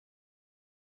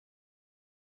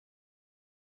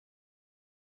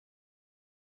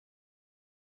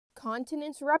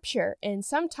Continents rupture and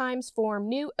sometimes form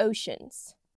new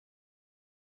oceans.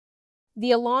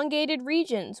 The elongated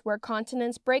regions where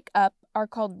continents break up are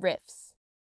called rifts.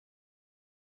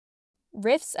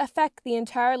 Rifts affect the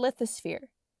entire lithosphere,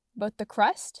 both the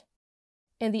crust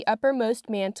and the uppermost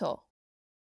mantle.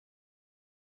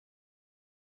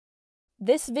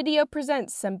 This video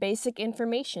presents some basic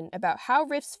information about how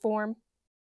rifts form,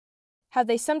 how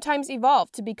they sometimes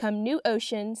evolve to become new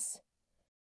oceans,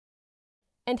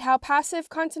 and how passive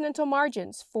continental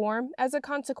margins form as a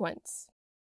consequence.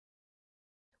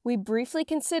 We briefly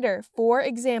consider 4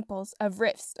 examples of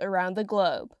rifts around the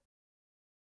globe.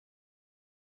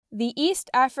 The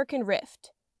East African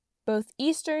Rift, both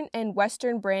eastern and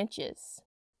western branches.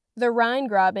 The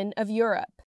Rhine-Graben of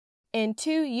Europe, and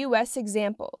 2 U.S.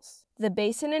 examples, the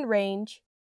Basin and Range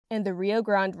and the Rio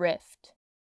Grande Rift.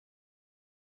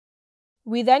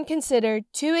 We then considered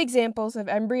 2 examples of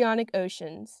embryonic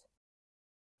oceans,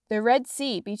 the Red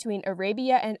Sea between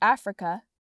Arabia and Africa,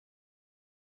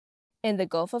 and the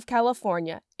Gulf of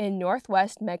California in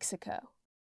northwest Mexico.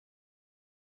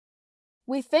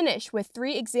 We finish with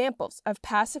 3 examples of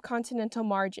passive continental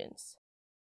margins,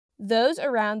 those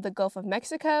around the Gulf of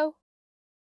Mexico,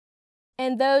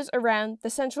 and those around the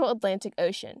Central Atlantic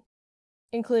Ocean,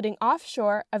 including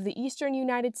offshore of the eastern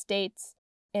United States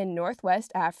and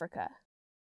northwest Africa.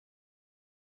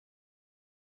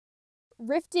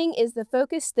 Rifting is the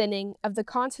focused thinning of the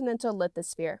continental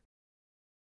lithosphere.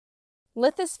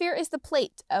 Lithosphere is the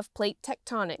plate of plate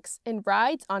tectonics and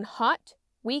rides on hot,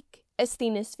 weak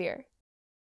asthenosphere.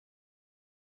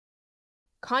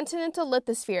 Continental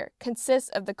lithosphere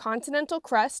consists of the continental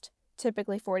crust,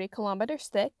 typically 40 kilometers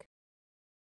thick,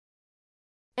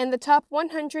 and the top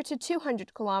 100 to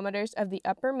 200 kilometers of the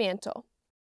upper mantle.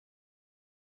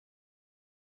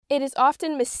 It is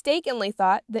often mistakenly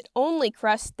thought that only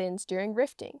crust thins during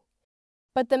rifting,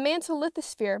 but the mantle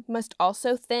lithosphere must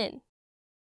also thin.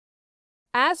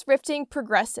 As rifting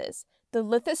progresses, the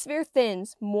lithosphere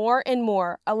thins more and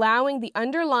more, allowing the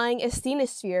underlying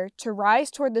asthenosphere to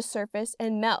rise toward the surface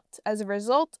and melt as a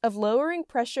result of lowering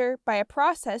pressure by a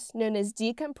process known as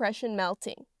decompression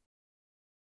melting.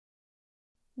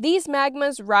 These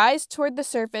magmas rise toward the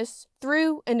surface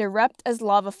through and erupt as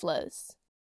lava flows.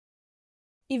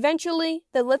 Eventually,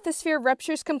 the lithosphere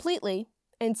ruptures completely,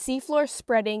 and seafloor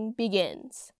spreading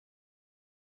begins.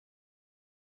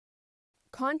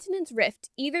 Continents rift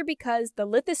either because the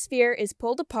lithosphere is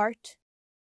pulled apart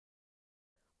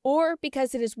or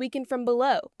because it is weakened from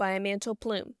below by a mantle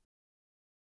plume.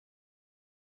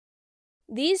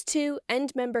 These 2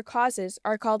 end-member causes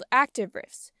are called active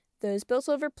rifts, those built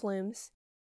over plumes,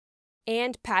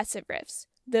 and passive rifts,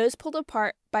 those pulled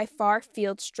apart by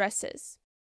far-field stresses.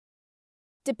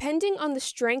 Depending on the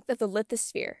strength of the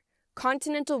lithosphere,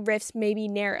 continental rifts may be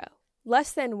narrow,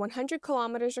 less than 100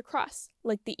 kilometers across,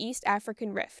 like the East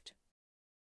African Rift,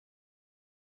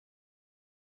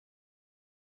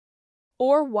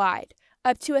 or wide,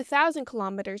 up to 1,000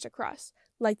 kilometers across,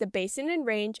 like the Basin and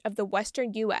Range of the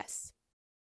western U.S.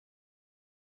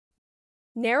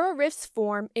 Narrow rifts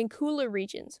form in cooler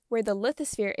regions where the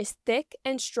lithosphere is thick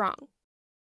and strong,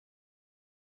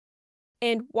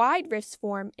 and wide rifts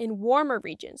form in warmer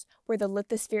regions where the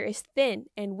lithosphere is thin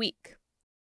and weak.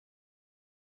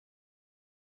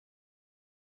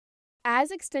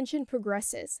 As extension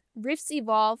progresses, rifts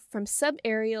evolve from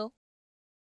subaerial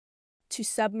to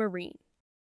submarine.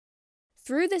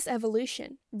 Through this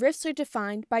evolution, rifts are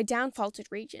defined by downfaulted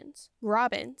regions,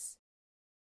 grabens,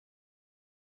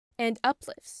 and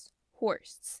uplifts,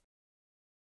 horsts,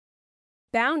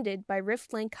 bounded by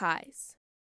rift-length highs.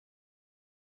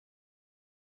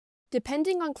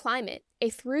 Depending on climate, a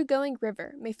through-going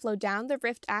river may flow down the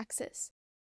rift axis,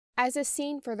 as is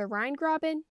seen for the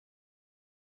Rhine-Graben,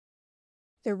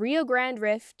 the Rio Grande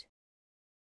Rift,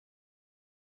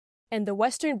 and the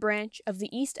western branch of the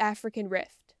East African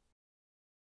Rift.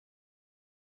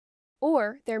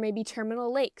 Or there may be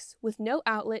terminal lakes with no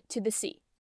outlet to the sea,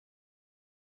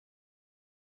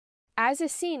 as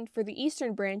is seen for the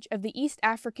eastern branch of the East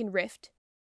African Rift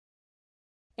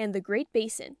and the Great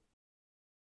Basin.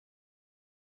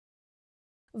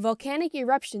 Volcanic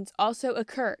eruptions also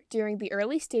occur during the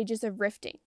early stages of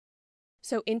rifting,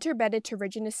 so interbedded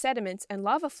terrigenous sediments and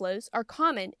lava flows are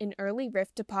common in early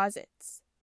rift deposits.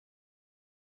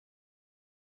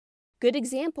 Good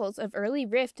examples of early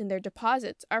rift in their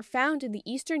deposits are found in the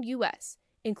eastern U.S.,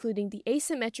 including the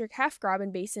asymmetric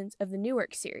half-graben basins of the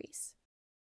Newark series.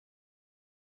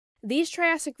 These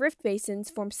Triassic rift basins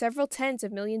formed several tens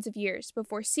of millions of years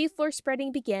before seafloor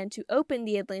spreading began to open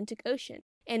the Atlantic Ocean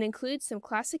and includes some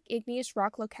classic igneous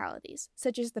rock localities,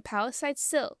 such as the Palisades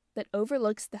Sill that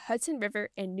overlooks the Hudson River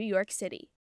in New York City,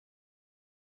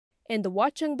 and the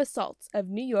Watchung Basalts of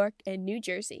New York and New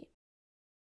Jersey.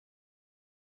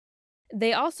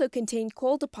 They also contain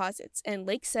coal deposits and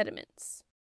lake sediments.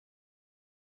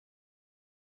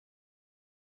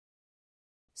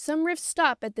 Some rifts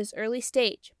stop at this early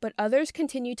stage, but others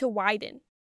continue to widen.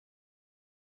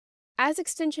 As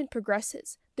extension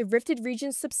progresses, the rifted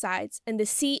region subsides and the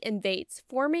sea invades,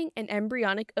 forming an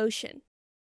embryonic ocean.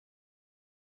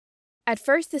 At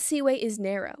first, the seaway is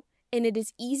narrow, and it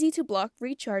is easy to block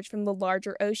recharge from the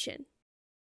larger ocean.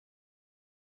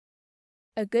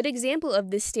 A good example of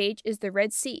this stage is the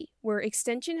Red Sea, where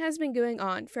extension has been going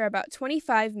on for about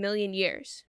 25 million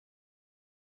years.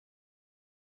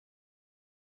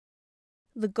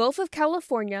 The Gulf of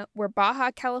California, where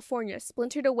Baja California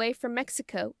splintered away from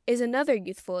Mexico, is another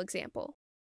youthful example.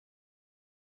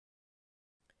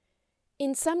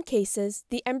 In some cases,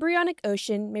 the embryonic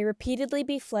ocean may repeatedly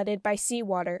be flooded by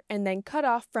seawater and then cut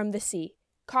off from the sea,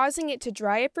 causing it to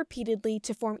dry up repeatedly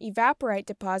to form evaporite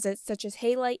deposits such as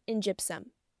halite and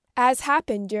gypsum, as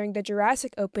happened during the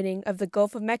Jurassic opening of the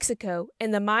Gulf of Mexico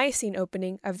and the Miocene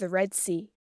opening of the Red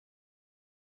Sea.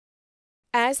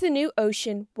 As the new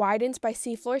ocean widens by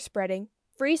seafloor spreading,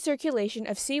 free circulation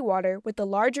of seawater with the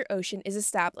larger ocean is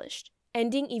established,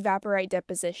 ending evaporite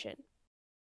deposition.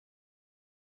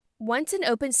 Once an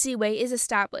open seaway is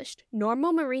established,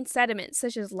 normal marine sediments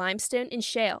such as limestone and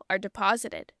shale are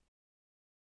deposited.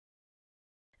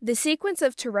 The sequence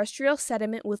of terrestrial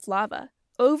sediment with lava,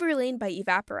 overlain by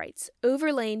evaporites,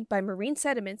 overlain by marine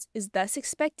sediments, is thus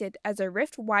expected as a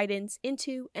rift widens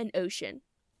into an ocean.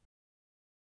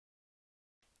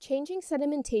 Changing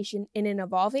sedimentation in an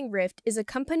evolving rift is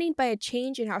accompanied by a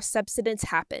change in how subsidence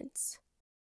happens.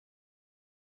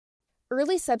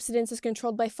 Early subsidence is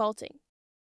controlled by faulting,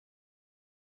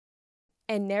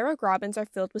 and narrow grabens are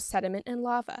filled with sediment and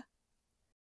lava.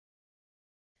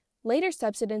 Later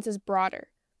subsidence is broader,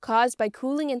 caused by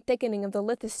cooling and thickening of the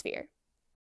lithosphere.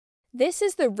 This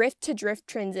is the rift-to-drift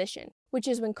transition, which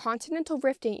is when continental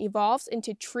rifting evolves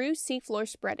into true seafloor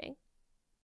spreading.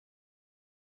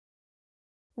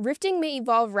 Rifting may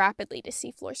evolve rapidly to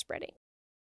seafloor spreading,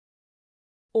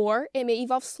 or it may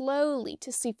evolve slowly to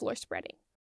seafloor spreading,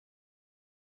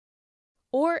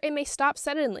 or it may stop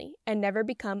suddenly and never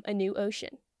become a new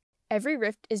ocean. Every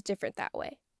rift is different that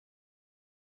way.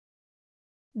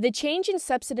 The change in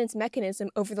subsidence mechanism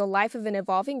over the life of an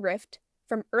evolving rift,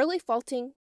 from early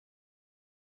faulting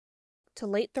to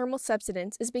late thermal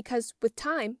subsidence, is because, with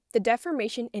time, the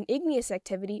deformation and igneous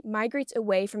activity migrates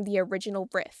away from the original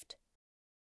rift.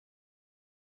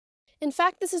 In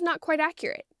fact, this is not quite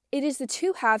accurate. It is the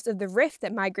two halves of the rift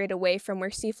that migrate away from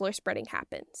where seafloor spreading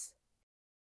happens.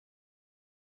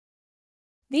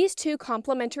 These two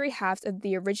complementary halves of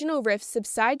the original rift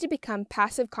subside to become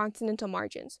passive continental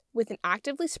margins, with an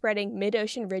actively spreading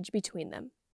mid-ocean ridge between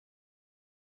them.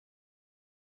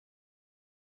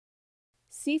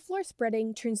 Seafloor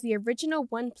spreading turns the original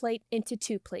one plate into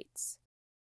two plates.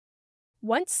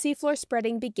 Once seafloor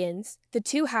spreading begins, the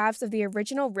two halves of the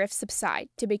original rift subside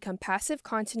to become passive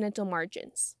continental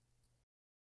margins.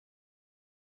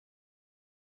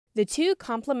 The two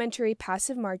complementary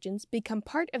passive margins become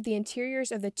part of the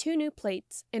interiors of the two new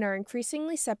plates and are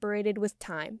increasingly separated with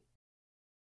time.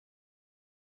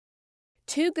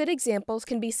 Two good examples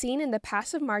can be seen in the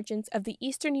passive margins of the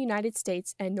eastern United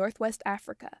States and northwest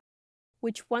Africa,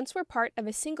 which once were part of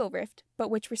a single rift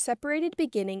but which were separated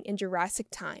beginning in Jurassic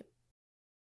time.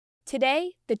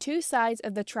 Today, the two sides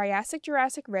of the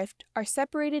Triassic-Jurassic rift are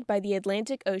separated by the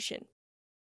Atlantic Ocean.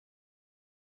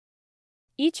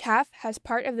 Each half has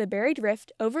part of the buried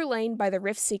rift overlain by the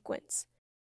rift sequence: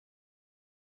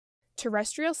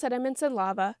 terrestrial sediments and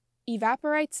lava,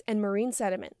 evaporites, and marine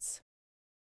sediments.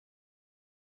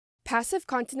 Passive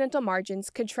continental margins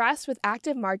contrast with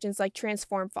active margins like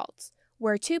transform faults,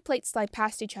 where two plates slide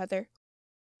past each other,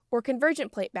 or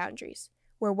convergent plate boundaries,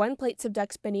 where one plate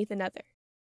subducts beneath another.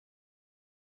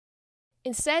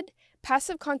 Instead,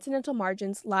 passive continental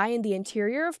margins lie in the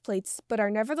interior of plates but are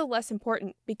nevertheless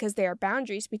important because they are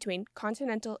boundaries between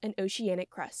continental and oceanic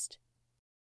crust.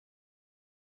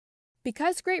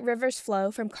 Because great rivers flow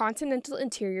from continental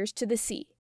interiors to the sea,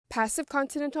 passive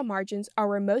continental margins are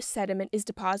where most sediment is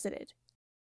deposited.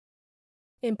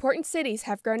 Important cities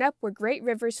have grown up where great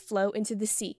rivers flow into the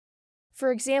sea.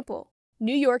 For example,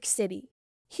 New York City,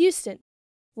 Houston,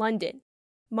 London,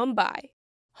 Mumbai,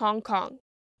 Hong Kong,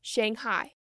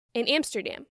 Shanghai, and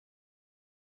Amsterdam.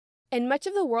 And much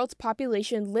of the world's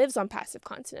population lives on passive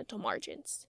continental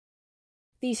margins.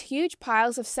 These huge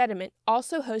piles of sediment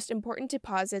also host important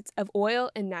deposits of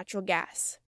oil and natural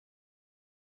gas.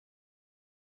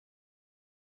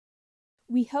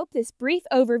 We hope this brief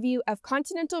overview of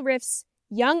continental rifts,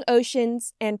 young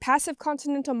oceans, and passive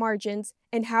continental margins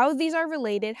and how these are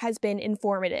related has been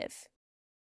informative.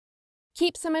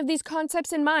 Keep some of these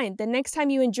concepts in mind the next time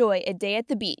you enjoy a day at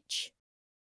the beach.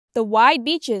 The wide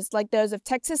beaches like those of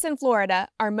Texas and Florida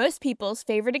are most people's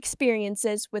favorite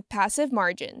experiences with passive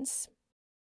margins.